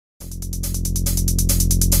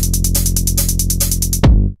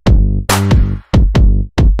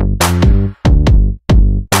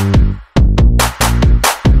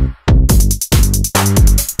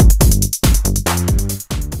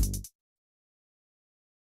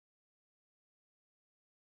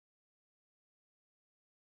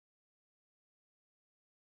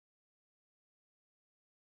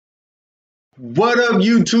What up,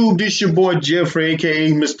 YouTube? This your boy Jeffrey,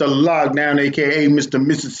 aka Mr. Lockdown, aka Mr.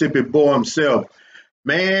 Mississippi Boy himself.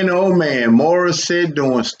 Man, oh man, Morissette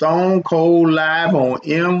doing Stone Cold live on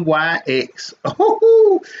MYX.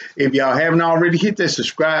 If y'all haven't already, hit that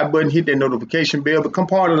subscribe button, hit that notification bell, become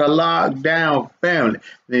part of the Lockdown family.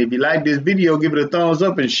 Then if you like this video, give it a thumbs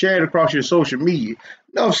up and share it across your social media.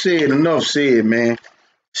 Enough said, man.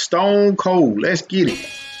 Stone Cold, let's get it.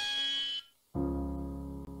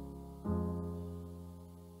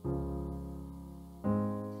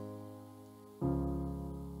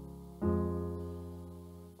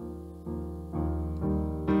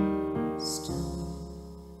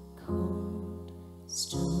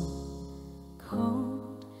 Stone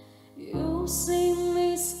cold, you see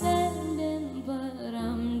me standing, but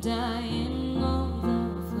I'm dying on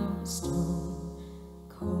the floor.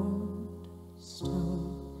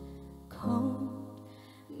 Stone cold.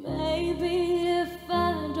 Maybe if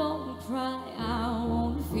I don't cry, I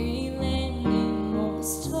won't feel anymore.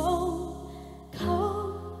 Stone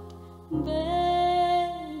cold, baby.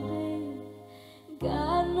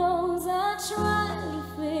 God knows I try to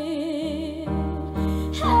feel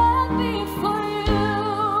happy for you,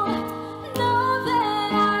 know that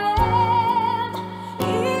I am,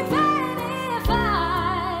 even if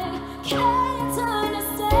I can't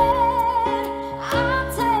understand. I'll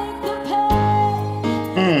take the pain,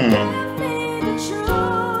 give me the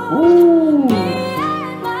truth. Me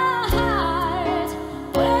and my heart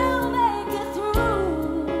will make it through.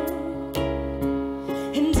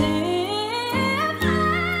 And if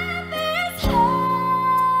life is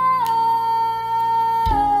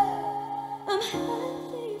I'm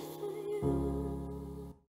happy for you.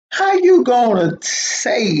 How you gonna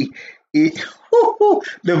say it?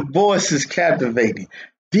 The voice is captivating.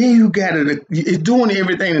 Then you got it. It's doing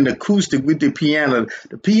everything in acoustic with the piano.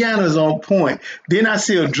 The piano's on point. Then I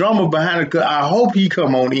see a drummer behind it. I hope he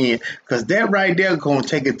come on in, because that right there gonna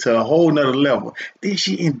take it to a whole nother level. Then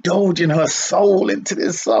she indulging her soul into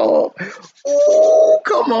this song. Ooh,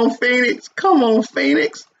 come on, Phoenix. Come on,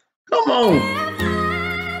 Phoenix. Come on.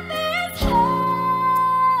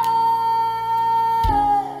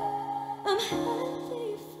 I'm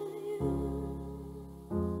happy for you.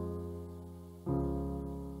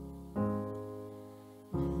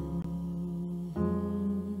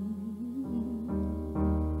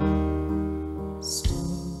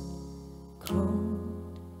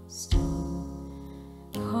 Stone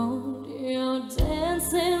cold, you're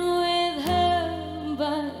dancing with her,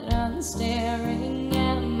 but I'm staring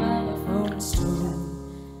at my phone.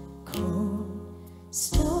 Stone cold.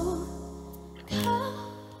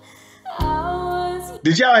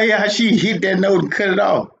 Did y'all hear how she hit that note and cut it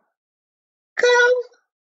off?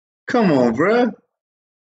 Come on, bruh.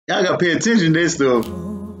 Y'all gotta pay attention to this stuff.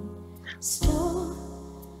 Stone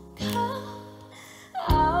cold. I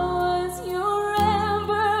was your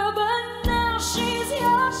amber, but now she's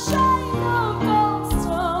your shade of gold.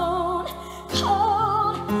 Stone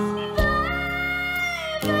cold,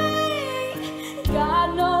 baby. God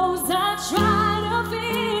knows I try to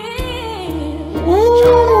feel happy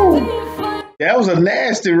for you. That was a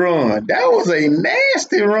nasty run. That was a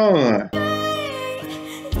nasty run.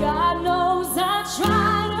 God knows I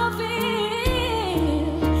try to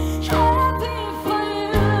feel happy for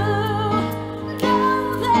you. Know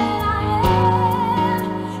that I am,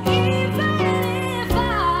 even if I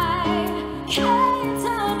can't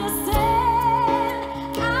understand.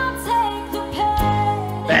 I'll take the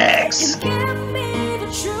pain Facts. and give me the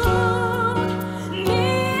truth. Me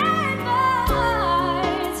and my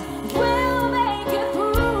heart will make it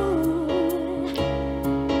through.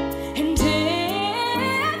 And if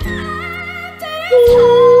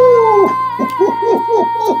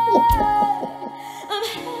I'm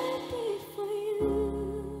happy for you.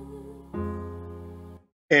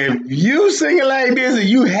 If you singing like this and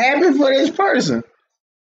you happy for this person,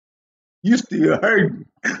 you still hurting.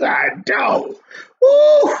 God, dog.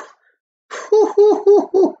 Woo.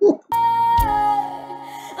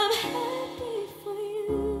 I'm happy for you.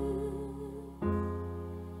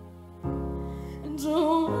 And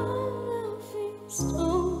don't wanna feel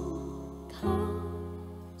stone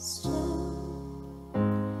cold, stone.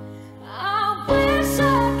 I wish I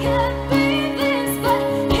could be this, but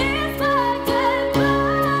here's my goodbye.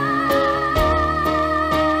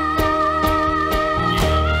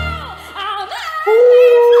 I'm happy for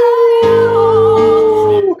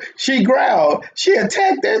you. She growled. She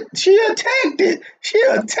attacked it. She attacked it. She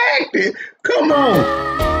attacked it. Come on.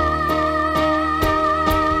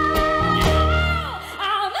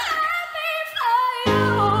 I'm happy for you.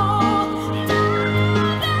 Know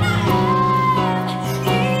that I am,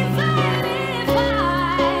 even if I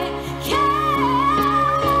can't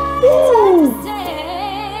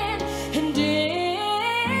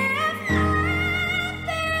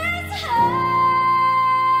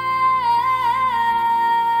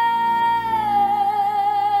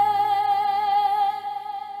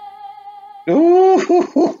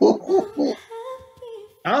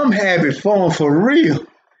having fun for real.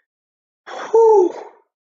 Whew.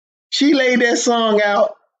 She laid that song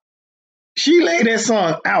out. She laid that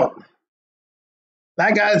song out.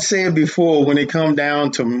 Like I said before, when it come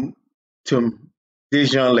down to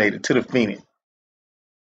this young lady, to the Phoenix,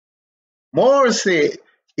 Morissette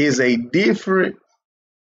is a different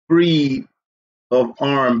breed of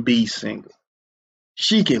R&B singer.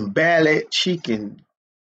 She can ballad. She can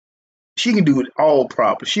do it all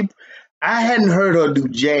proper. I hadn't heard her do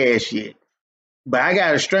jazz yet, but I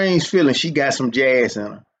got a strange feeling she got some jazz in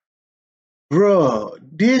her. Bruh,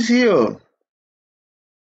 this here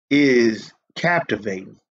is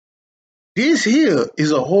captivating. This here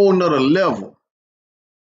is a whole nother level.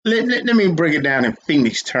 Let me break it down in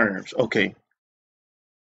Phoenix terms. Okay.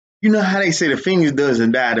 You know how they say the Phoenix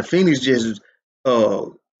doesn't die. The Phoenix just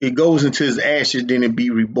it goes into its ashes, then it be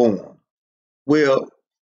reborn. Well,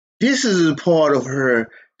 this is a part of her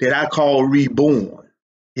that I call reborn.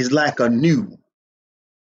 It's like a new.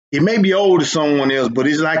 It may be old to someone else, but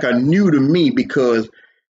it's like a new to me because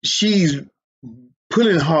she's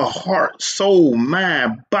putting her heart, soul,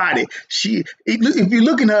 mind, body. If you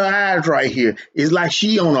look in her eyes right here, it's like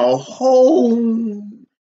she on a whole,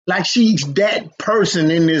 like she's that person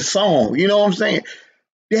in this song. You know what I'm saying?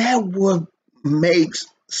 That what makes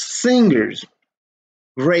singers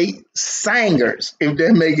great singers, if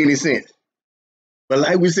that make any sense. But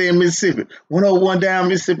like we say in Mississippi, 101 down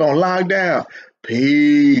Mississippi on lockdown.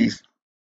 Peace.